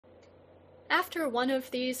After one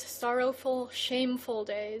of these sorrowful, shameful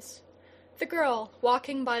days, the girl,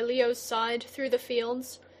 walking by Leo's side through the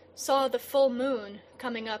fields, saw the full moon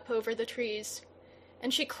coming up over the trees,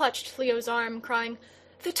 and she clutched Leo's arm, crying,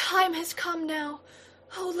 "The time has come now!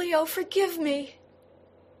 Oh, Leo, forgive me!"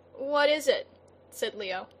 "What is it?" said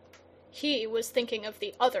Leo. He was thinking of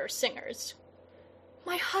the other singers.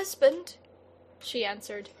 "My husband," she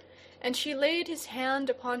answered, and she laid his hand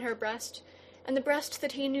upon her breast, and the breast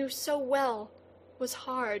that he knew so well was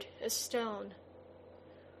hard as stone.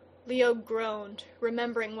 Leo groaned,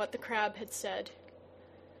 remembering what the crab had said.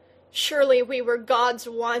 "Surely we were gods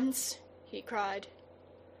once," he cried.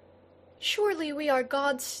 "Surely we are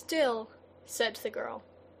gods still," said the girl.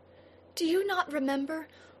 "Do you not remember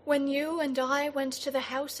when you and I went to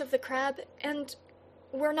the house of the crab, and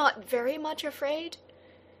were not very much afraid?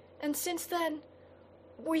 And since then,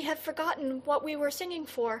 we have forgotten what we were singing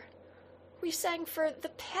for. We sang for the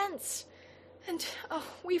pence, and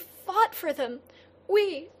we fought for them,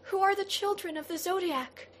 we who are the children of the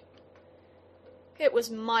Zodiac." "It was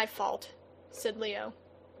my fault," said Leo.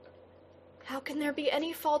 "How can there be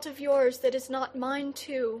any fault of yours that is not mine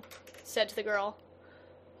too?" said the girl.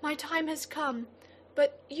 "My time has come,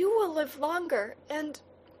 but you will live longer, and—"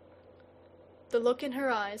 The look in her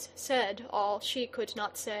eyes said all she could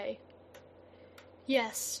not say.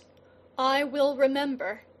 "Yes, I will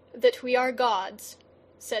remember that we are gods,"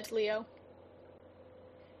 said Leo.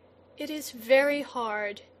 It is very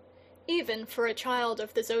hard, even for a child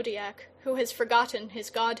of the Zodiac who has forgotten his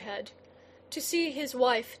godhead, to see his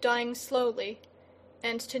wife dying slowly,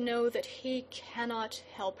 and to know that he cannot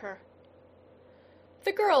help her.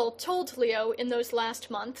 The girl told Leo in those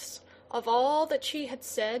last months of all that she had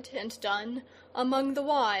said and done among the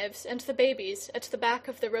wives and the babies at the back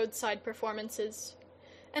of the roadside performances,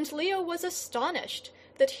 and Leo was astonished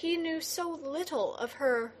that he knew so little of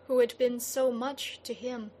her who had been so much to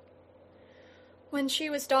him. When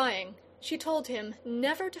she was dying, she told him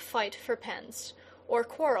never to fight for pence, or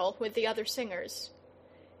quarrel with the other singers,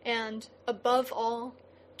 and, above all,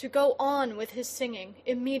 to go on with his singing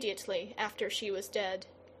immediately after she was dead.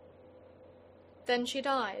 Then she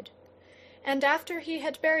died, and after he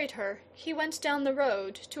had buried her, he went down the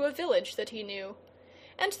road to a village that he knew,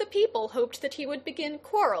 and the people hoped that he would begin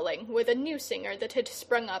quarreling with a new singer that had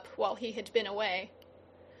sprung up while he had been away.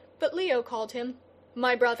 But Leo called him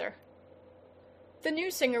 "my brother." The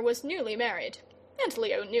new singer was newly married, and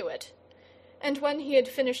Leo knew it. And when he had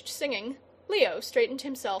finished singing, Leo straightened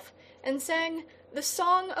himself and sang the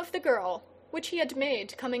Song of the Girl, which he had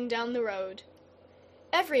made coming down the road.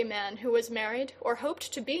 Every man who was married, or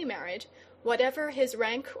hoped to be married, whatever his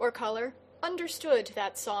rank or color, understood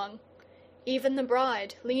that song. Even the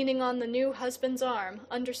bride, leaning on the new husband's arm,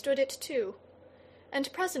 understood it too.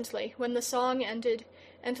 And presently, when the song ended,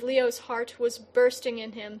 and Leo's heart was bursting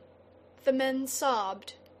in him, the men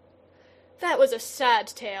sobbed. "That was a sad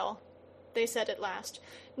tale," they said at last.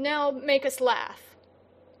 "Now make us laugh."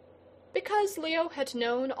 Because Leo had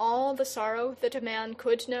known all the sorrow that a man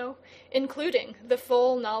could know, including the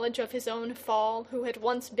full knowledge of his own fall who had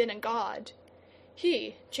once been a god,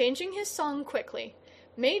 he, changing his song quickly,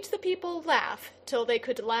 made the people laugh till they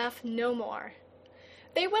could laugh no more.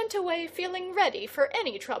 They went away feeling ready for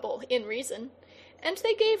any trouble in reason, and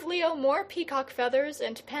they gave Leo more peacock feathers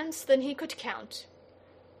and pence than he could count.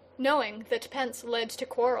 Knowing that pence led to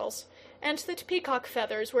quarrels, and that peacock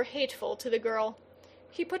feathers were hateful to the girl,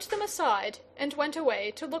 he put them aside and went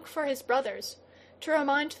away to look for his brothers, to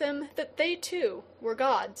remind them that they too were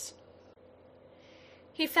gods.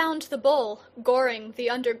 He found the bull goring the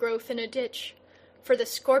undergrowth in a ditch, for the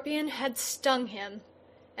scorpion had stung him,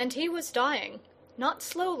 and he was dying, not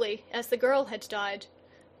slowly as the girl had died,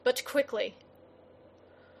 but quickly.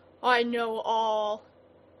 "I know all,"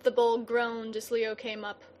 the bull groaned as Leo came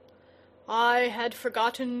up. "I had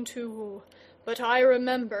forgotten too, but I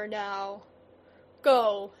remember now.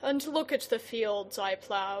 Go and look at the fields I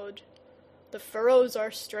plowed. The furrows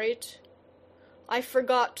are straight. I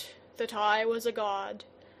forgot that I was a god,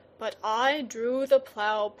 but I drew the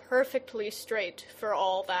plow perfectly straight for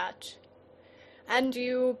all that. And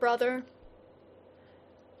you, brother?"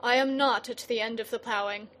 "I am not at the end of the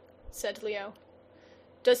plowing," said Leo.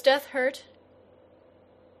 "Does death hurt?"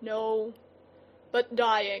 "No, but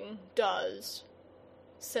dying does,"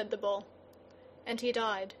 said the bull. And he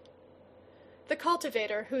died. The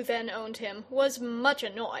cultivator who then owned him was much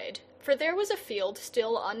annoyed, for there was a field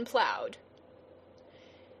still unplowed.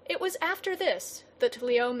 It was after this that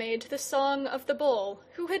Leo made the Song of the Bull,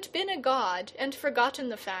 who had been a god and forgotten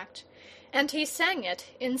the fact, and he sang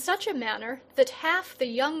it in such a manner that half the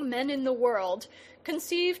young men in the world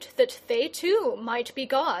conceived that they too might be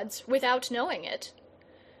gods without knowing it.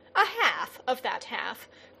 A half of that half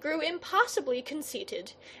grew impossibly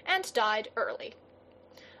conceited and died early.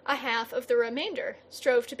 A half of the remainder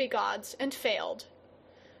strove to be gods and failed.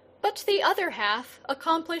 But the other half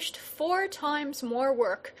accomplished 4 times more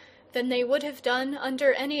work than they would have done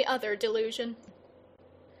under any other delusion.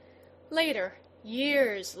 Later,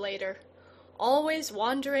 years later, always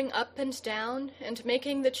wandering up and down and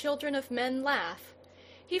making the children of men laugh,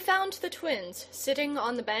 he found the twins sitting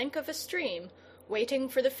on the bank of a stream, waiting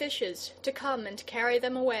for the fishes to come and carry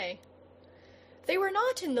them away. They were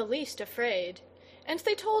not in the least afraid, and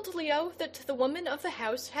they told Leo that the woman of the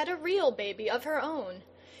house had a real baby of her own,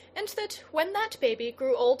 and that when that baby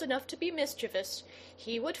grew old enough to be mischievous,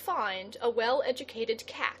 he would find a well-educated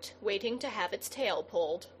cat waiting to have its tail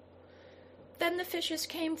pulled. Then the fishes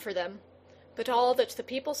came for them, but all that the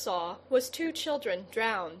people saw was 2 children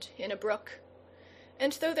drowned in a brook.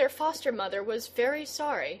 And though their foster-mother was very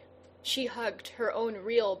sorry, she hugged her own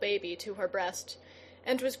real baby to her breast,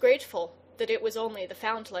 and was grateful that it was only the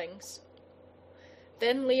foundlings.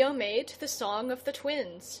 Then Leo made the song of the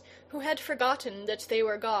twins, who had forgotten that they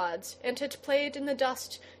were gods, and had played in the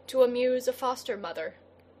dust to amuse a foster-mother.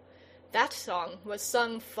 That song was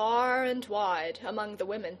sung far and wide among the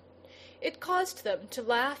women. It caused them to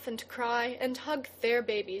laugh and cry and hug their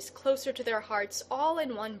babies closer to their hearts all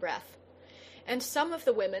in one breath. And some of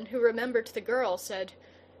the women who remembered the girl said,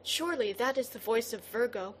 "Surely that is the voice of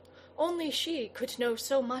Virgo. Only she could know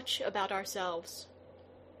so much about ourselves."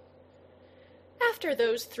 After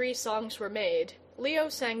those 3 songs were made, Leo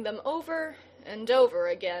sang them over and over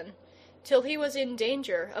again, till he was in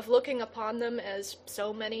danger of looking upon them as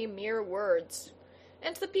so many mere words.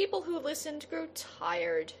 And the people who listened grew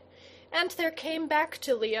tired, and there came back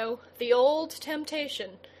to Leo the old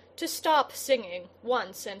temptation to stop singing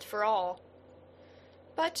once and for all.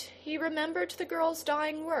 But he remembered the girl's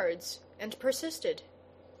dying words, and persisted.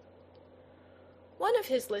 One of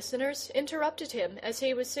his listeners interrupted him as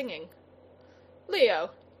he was singing.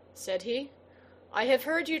 "Leo," said he, "I have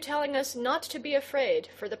heard you telling us not to be afraid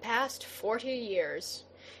for the past 40 years.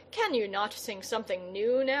 Can you not sing something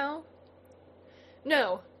new now?"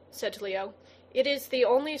 "No," said Leo, "it is the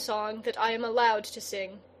only song that I am allowed to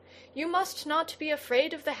sing. You must not be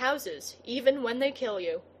afraid of the houses, even when they kill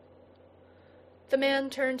you." The man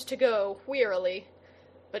turned to go wearily,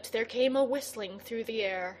 but there came a whistling through the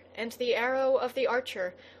air, and the arrow of the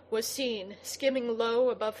archer was seen skimming low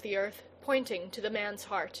above the earth, pointing to the man's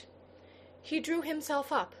heart. He drew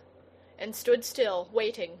himself up, and stood still,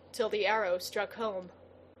 waiting till the arrow struck home.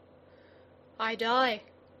 "I die,"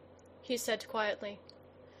 he said quietly.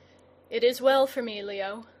 "It is well for me,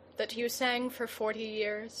 Leo, that you sang for 40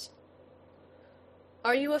 years.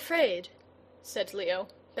 "Are you afraid?" said Leo,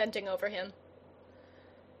 bending over him.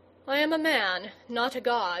 "I am a man, not a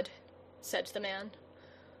god," said the man.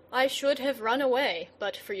 "I should have run away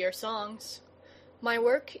but for your songs. My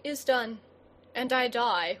work is done, and I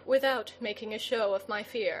die without making a show of my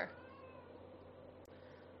fear."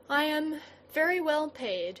 "I am very well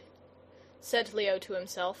paid," said Leo to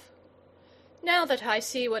himself. "Now that I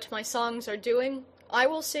see what my songs are doing, I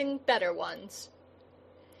will sing better ones."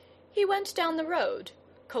 He went down the road,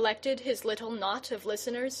 collected his little knot of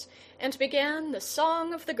listeners, and began the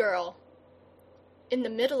song of the girl. In the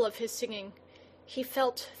middle of his singing, he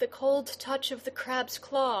felt the cold touch of the crab's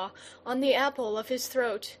claw on the apple of his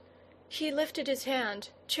throat. He lifted his hand,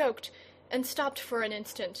 choked, and stopped for an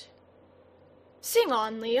instant. "Sing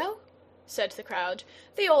on, Leo," said the crowd.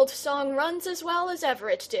 "The old song runs as well as ever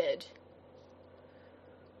it did."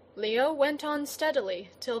 Leo went on steadily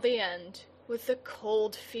till the end, with the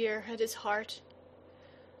cold fear at his heart.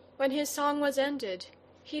 When his song was ended,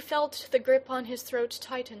 he felt the grip on his throat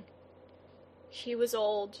tighten. He was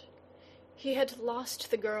old. He had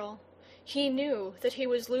lost the girl. He knew that he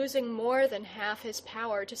was losing more than half his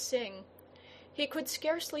power to sing. He could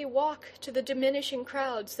scarcely walk to the diminishing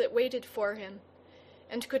crowds that waited for him,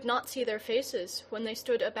 and could not see their faces when they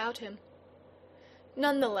stood about him.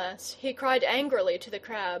 None the less, he cried angrily to the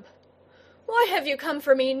crab, "Why have you come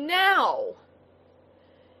for me now?"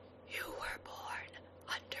 "You were born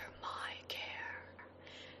under my care.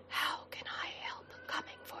 How can I help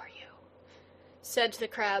coming for you?" said the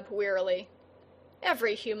crab wearily.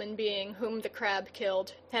 Every human being whom the crab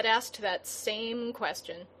killed had asked that same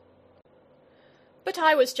question. "But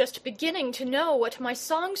I was just beginning to know what my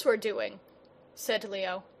songs were doing," said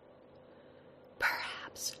Leo.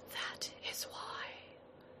 "Perhaps that is why,"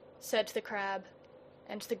 said the crab,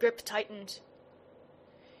 and the grip tightened.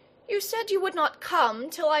 You said you would not come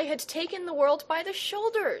till I had taken the world by the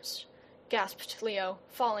shoulders, gasped Leo,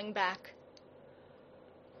 falling back.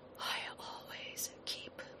 I always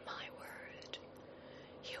keep my word.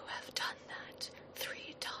 You have done that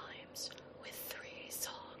 3 times with 3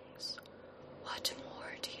 songs. What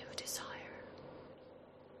more do you desire?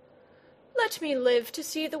 Let me live to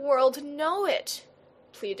see the world know it,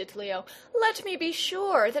 pleaded Leo. Let me be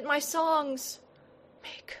sure that my songs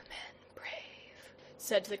make men brave,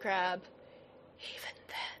 said the crab. Even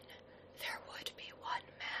then, there would be one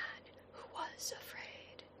man who was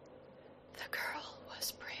afraid. The girl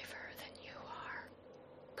was braver than you are.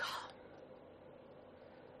 Come.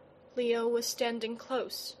 Leo was standing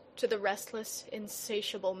close to the restless,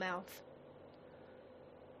 insatiable mouth.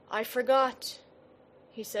 I forgot,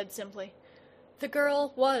 he said simply. The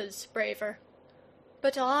girl was braver.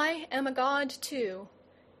 But I am a god too,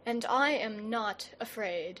 and I am not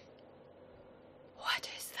afraid. What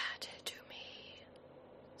is that to me?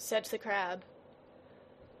 Said the crab.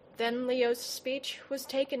 Then Leo's speech was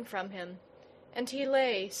taken from him, and he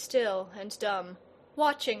lay still and dumb,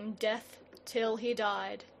 watching death till he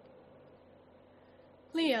died.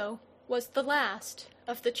 Leo was the last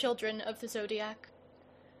of the children of the Zodiac.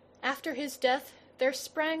 After his death there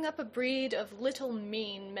sprang up a breed of little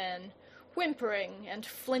mean men, whimpering and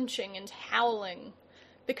flinching and howling,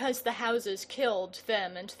 because the houses killed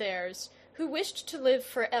them and theirs, who wished to live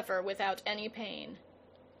forever without any pain.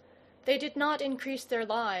 They did not increase their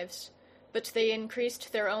lives, but they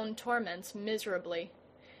increased their own torments miserably,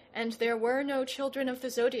 and there were no children of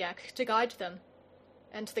the Zodiac to guide them,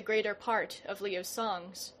 and the greater part of Leo's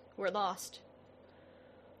songs were lost.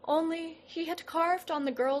 Only he had carved on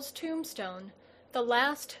the girl's tombstone the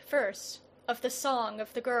last verse of the Song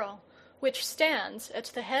of the Girl, which stands at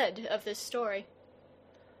the head of this story.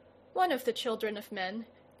 One of the children of men,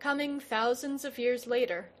 coming thousands of years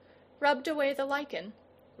later, rubbed away the lichen,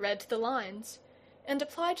 read the lines, and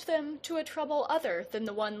applied them to a trouble other than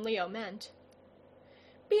the one Leo meant.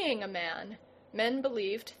 Being a man, men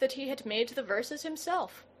believed that he had made the verses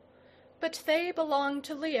himself, but they belong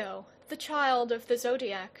to Leo, the child of the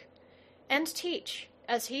Zodiac, and teach,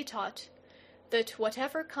 as he taught, that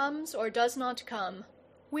whatever comes or does not come,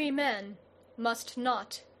 we men must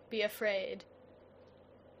not be afraid.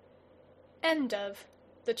 End of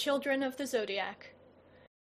The Children of the Zodiac,